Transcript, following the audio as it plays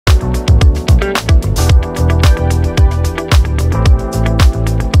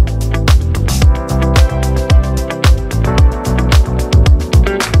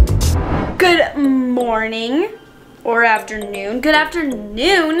or afternoon. Good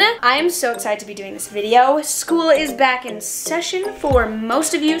afternoon. I'm so excited to be doing this video. School is back in session for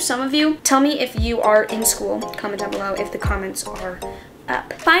most of you, some of you. Tell me if you are in school. Comment down below if the comments are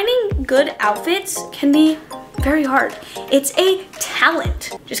up. Finding good outfits can be very hard. It's a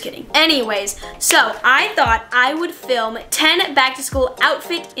talent. Just kidding. Anyways, so I thought I would film 10 back to school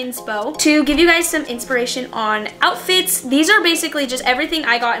outfit inspo to give you guys some inspiration on outfits. These are basically just everything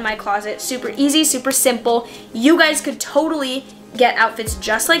I got in my closet. Super easy, super simple. You guys could totally get outfits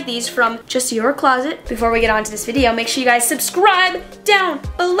just like these from just your closet. Before we get on to this video, make sure you guys subscribe down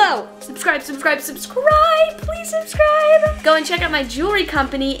below. Subscribe, subscribe, subscribe. Please subscribe. Go and check out my jewelry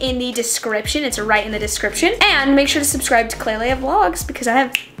company in the description. It's right in the description. And make sure to subscribe to Klailea Vlogs because I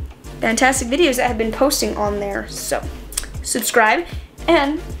have fantastic videos that have been posting on there. So subscribe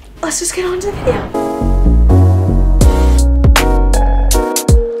and let's just get on to the video.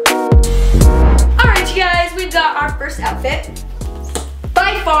 Alright, you guys, we've got our first outfit.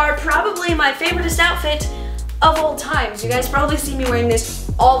 By far, probably my favoriteest outfit of all times. You guys probably see me wearing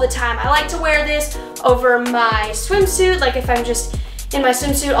this all the time. I like to wear this over my swimsuit. Like if I'm just in my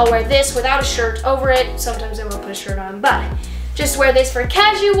swimsuit, I'll wear this without a shirt over it. Sometimes I will put a shirt on, but just wear this for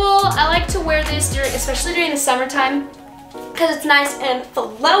casual. I like to wear this especially during the summertime because it's nice and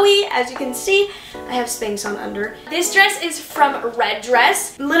flowy. As you can see, I have Spanx on under. This dress is from Red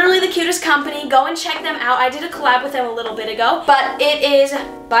Dress. Literally the cutest company. Go and check them out. I did a collab with them a little bit ago, but it is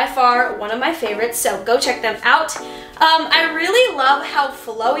by far one of my favorites, so go check them out. I really love how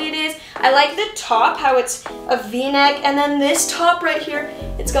flowy it is. I like the top, how it's a V-neck, and then this top right here,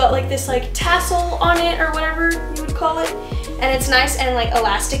 it's got like this like tassel on it or whatever you would call it, and it's nice and like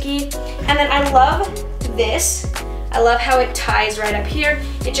elasticy. And then I love this. I love how it ties right up here.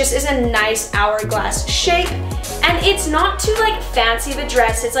 It just is a nice hourglass shape. And it's not too like fancy of a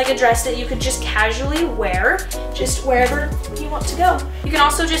dress. It's like a dress that you could just casually wear, just wherever you want to go. You can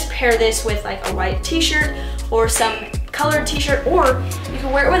also just pair this with like a white t-shirt or some colored t-shirt, or you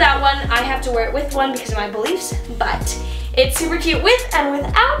can wear it without one. I have to wear it with one because of my beliefs, but it's super cute with and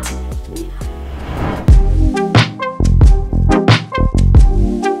without.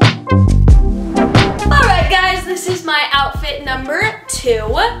 This is my outfit number 2.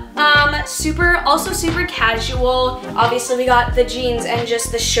 Also super casual. Obviously we got the jeans and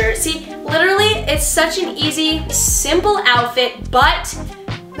just the shirt. See, literally it's such an easy, simple outfit, but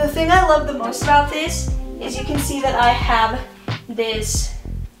the thing I love the most about this is you can see that I have this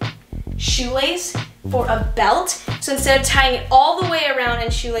shoelace for a belt. So instead of tying it all the way around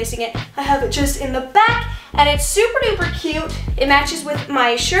and shoelacing it, I have it just in the back, and it's super duper cute. It matches with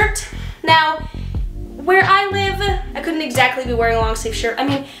my shirt. Now, where I live, I couldn't exactly be wearing a long sleeve shirt. I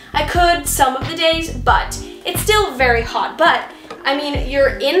mean, I could some of the days, but it's still very hot. But, I mean,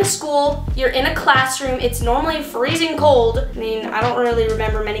 you're in school, you're in a classroom, it's normally freezing cold. I mean, I don't really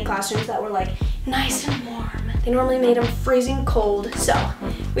remember many classrooms that were like nice and warm. They normally made them freezing cold. So,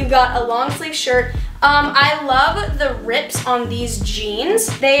 we've got a long sleeve shirt. I love the rips on these jeans.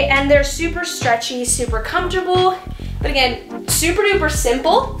 They're super stretchy, super comfortable. But again, super duper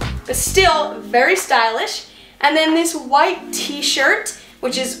simple, but still very stylish. And then this white t-shirt,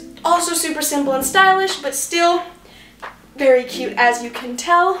 which is also super simple and stylish, but still very cute, as you can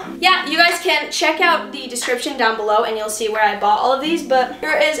tell. Yeah, you guys can check out the description down below and you'll see where I bought all of these, but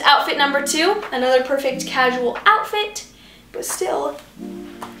here is outfit number 2, another perfect casual outfit, but still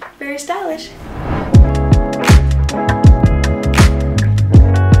very stylish.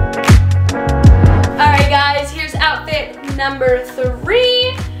 Alright guys, here's outfit number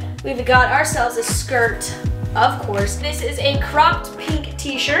 3. We've got ourselves a skirt, of course. This is a cropped pink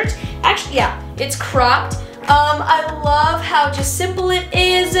t-shirt. Actually, yeah, it's cropped. I love how just simple it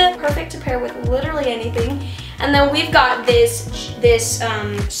is. Perfect to pair with literally anything. And then we've got this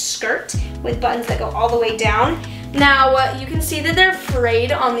skirt with buttons that go all the way down. Now, you can see that they're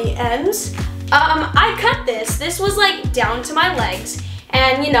frayed on the ends. I cut this. This was like down to my legs.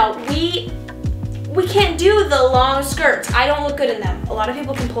 And you know, we can't do the long skirts. I don't look good in them. A lot of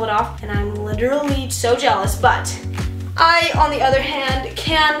people can pull it off, and I'm literally so jealous, but I, on the other hand,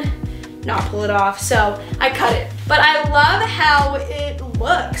 can not pull it off, so I cut it. But I love how it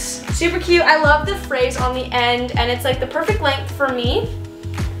looks. Super cute. I love the frays on the end, and it's like the perfect length for me.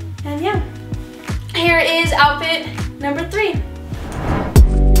 And yeah, here is outfit number 3.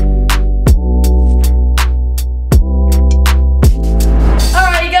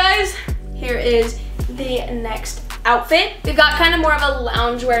 Alrighty guys, here is the next outfit. We've got kind of more of a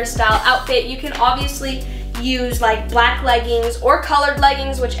loungewear style outfit. You can obviously use like black leggings or colored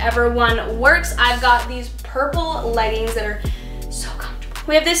leggings, whichever one works. I've got these purple leggings that are so comfortable.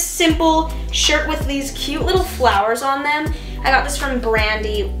 we have this simple shirt with these cute little flowers on them. I got this from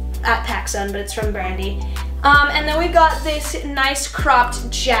Brandy at PacSun, but it's from Brandy. And then we've got this nice cropped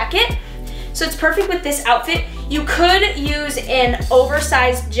jacket. So it's perfect with this outfit. You could use an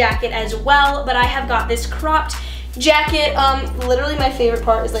oversized jacket as well, but I have got this cropped jacket. Literally my favorite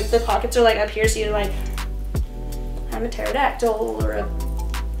part is like the pockets are like up here, so you're like, I'm a pterodactyl or a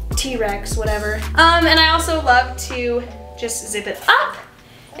T-Rex, whatever. And I also love to just zip it up.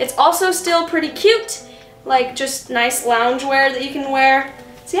 It's also still pretty cute, like just nice loungewear that you can wear.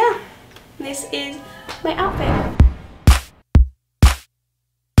 So yeah, this is my outfit.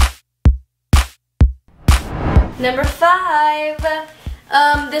 Number 5.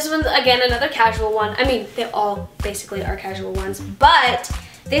 This one's again another casual one. I mean, they all basically are casual ones, but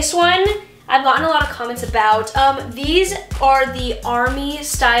this one I've gotten a lot of comments about. These are the army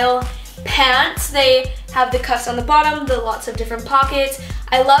style pants. They have the cuffs on the bottom, the lots of different pockets.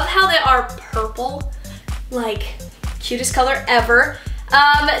 I love how they are purple, like cutest color ever.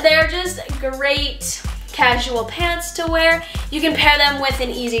 They're just great casual pants to wear. You can pair them with an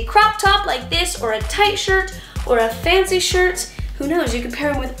easy crop top like this, or a tight shirt, or a fancy shirt. Who knows, you can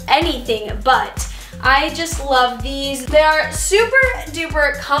pair them with anything, but I just love these. They are super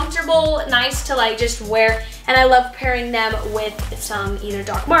duper comfortable, nice to like just wear, and I love pairing them with some either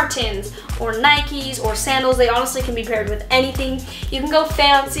Doc Martens or Nikes or sandals. They honestly can be paired with anything. You can go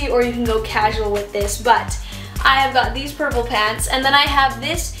fancy or you can go casual with this, but I have got these purple pants, and then I have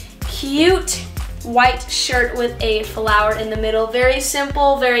this cute white shirt with a flower in the middle. Very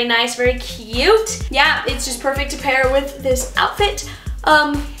simple, very nice, very cute. Yeah, it's just perfect to pair with this outfit.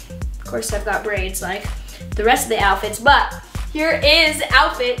 Of course, I've got braids like the rest of the outfits, but here is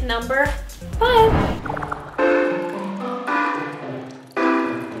outfit number 5.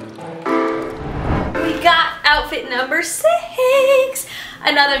 We got outfit number 6.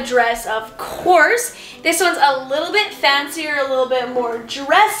 Another dress, of course. This one's a little bit fancier, a little bit more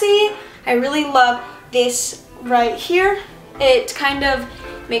dressy. I really love this right here. It kind of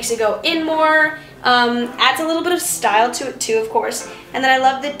makes it go in more, adds a little bit of style to it too, of course. And then I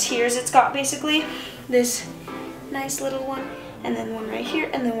love the tiers it's got, basically. This nice little one, and then one right here,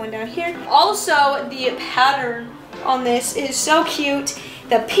 and then one down here. Also, the pattern on this is so cute.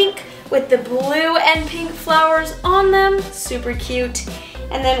 The pink with the blue and pink flowers on them, super cute.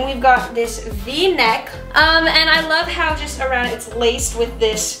 And then we've got this V-neck, and I love how just around it's laced with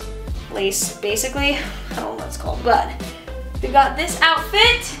this lace, basically. I don't know what it's called, but we got this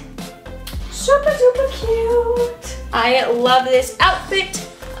outfit. Super duper cute. I love this outfit.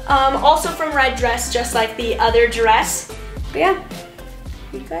 Also from Red Dress, just like the other dress. But yeah,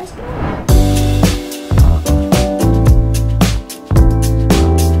 you guys go.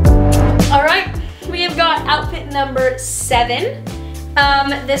 All right, we have got outfit number 7.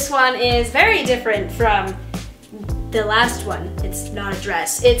 This one is very different from the last one. It's not a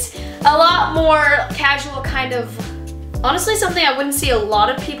dress. It's a lot more casual, kind of, honestly something I wouldn't see a lot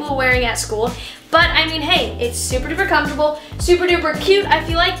of people wearing at school. But I mean, hey, it's super duper comfortable, super duper cute. I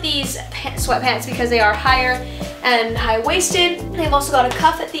feel like these sweatpants, because they are higher and high-waisted, they've also got a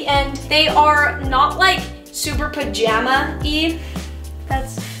cuff at the end. They are not like super pajama-y.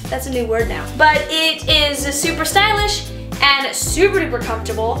 That's a new word now. But it is super stylish and super duper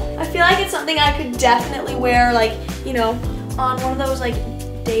comfortable. I feel like it's something I could definitely wear, like, you know, on one of those like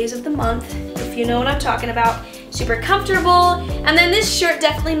days of the month, if you know what I'm talking about. Super comfortable. And then this shirt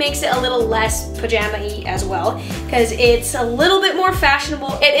definitely makes it a little less pajama-y as well, because it's a little bit more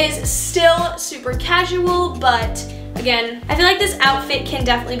fashionable. It is still super casual, but again, I feel like this outfit can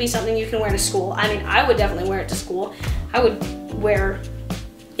definitely be something you can wear to school. I mean, I would definitely wear it to school. I would wear,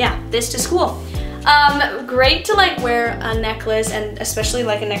 yeah, this to school. Great to like wear a necklace, and especially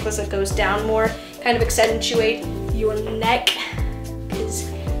like a necklace that goes down more, kind of accentuate your neck,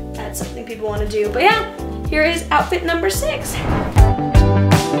 because that's something people want to do. But yeah, here is outfit number 6.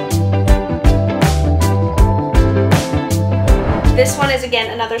 This one is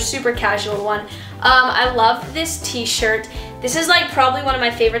again another super casual one. I love this t-shirt. This is like probably one of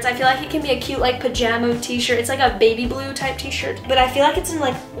my favorites. I feel like it can be a cute like pajama t-shirt. It's like a baby blue type t-shirt, but I feel like it's in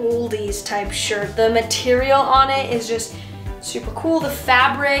like oldies type shirt. The material on it is just super cool. The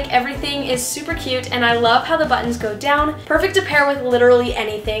fabric, everything is super cute, and I love how the buttons go down. Perfect to pair with literally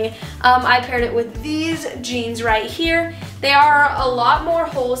anything. I paired it with these jeans right here. They are a lot more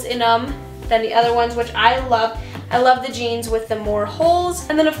holes in them than the other ones, which I love. I love the jeans with the more holes.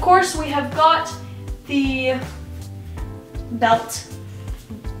 And then of course we have got the belt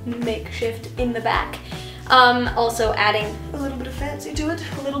makeshift in the back. Also adding a little bit of fancy to it,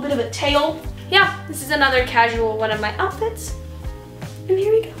 a little bit of a tail. Yeah, this is another casual one of my outfits. And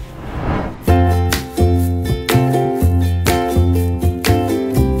here we go.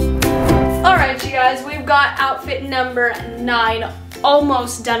 All right, you guys, we've got outfit number 9.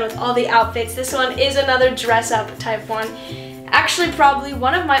 Almost done with all the outfits. This one is another dress up type one. Actually, probably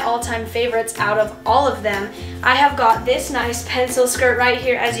one of my all-time favorites out of all of them. I have got this nice pencil skirt right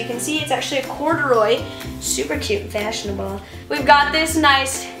here. As you can see, it's actually a corduroy. Super cute and fashionable. We've got this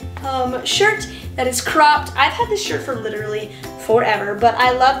nice shirt that is cropped. I've had this shirt for literally forever, but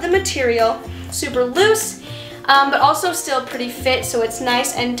I love the material. Super loose, but also still pretty fit, so it's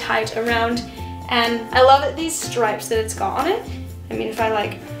nice and tight around. And I love these stripes that it's got on it. I mean, if I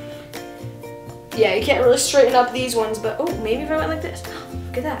like, yeah, you can't really straighten up these ones, but oh, maybe if I went like this.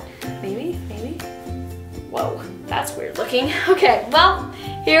 Look at that. Maybe. Whoa, that's weird looking. Okay, well,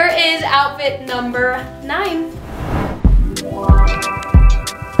 here is outfit number 9.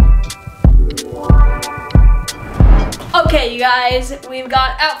 Okay, you guys, we've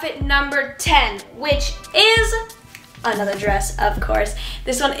got outfit number 10, which is another dress, of course.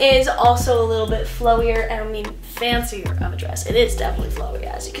 This one is also a little bit flowier, and I mean fancier of a dress. It is definitely flowy,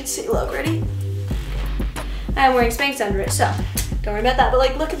 as you can see. Look, ready? I'm wearing Spanx under it, so don't worry about that. But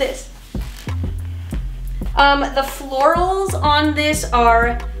like, look at this. The florals on this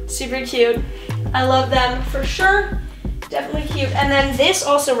are super cute. I love them for sure. Definitely cute. And then this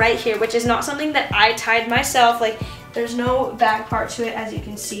also right here, which is not something that I tied myself. Like, there's no back part to it, as you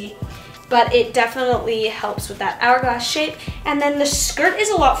can see. But it definitely helps with that hourglass shape. And then the skirt is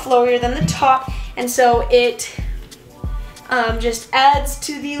a lot flowier than the top, and so it just adds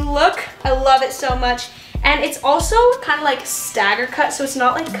to the look. I love it so much. And it's also kind of like stagger cut, so it's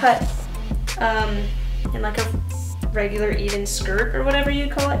not like cut in like a regular even skirt or whatever you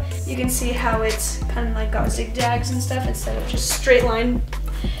call it. You can see how it's kind of like got zigzags and stuff instead of just straight line.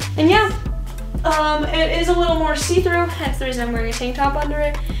 And yeah, it is a little more see-through. That's the reason I'm wearing a tank top under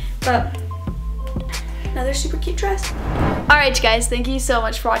it. But another super cute dress. Alright, you guys, thank you so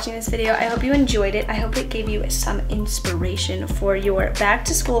much for watching this video. I hope you enjoyed it. I hope it gave you some inspiration for your back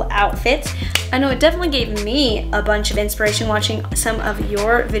to school outfits. I know it definitely gave me a bunch of inspiration watching some of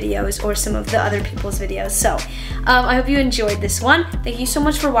your videos or some of the other people's videos. So I hope you enjoyed this one. Thank you so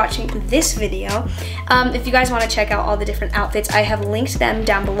much for watching this video. If you guys want to check out all the different outfits, I have linked them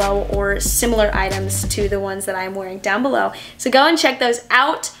down below, or similar items to the ones that I'm wearing down below. So go and check those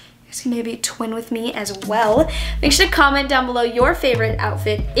out. You guys can maybe twin with me as well. Make sure to comment down below your favorite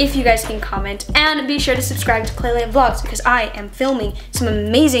outfit if you guys can comment, and be sure to subscribe to Klailea Vlogs because I am filming some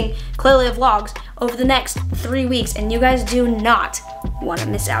amazing Klailea Vlogs over the next 3 weeks, and you guys do not want to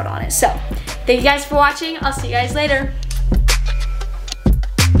miss out on it. So thank you guys for watching. I'll see you guys later.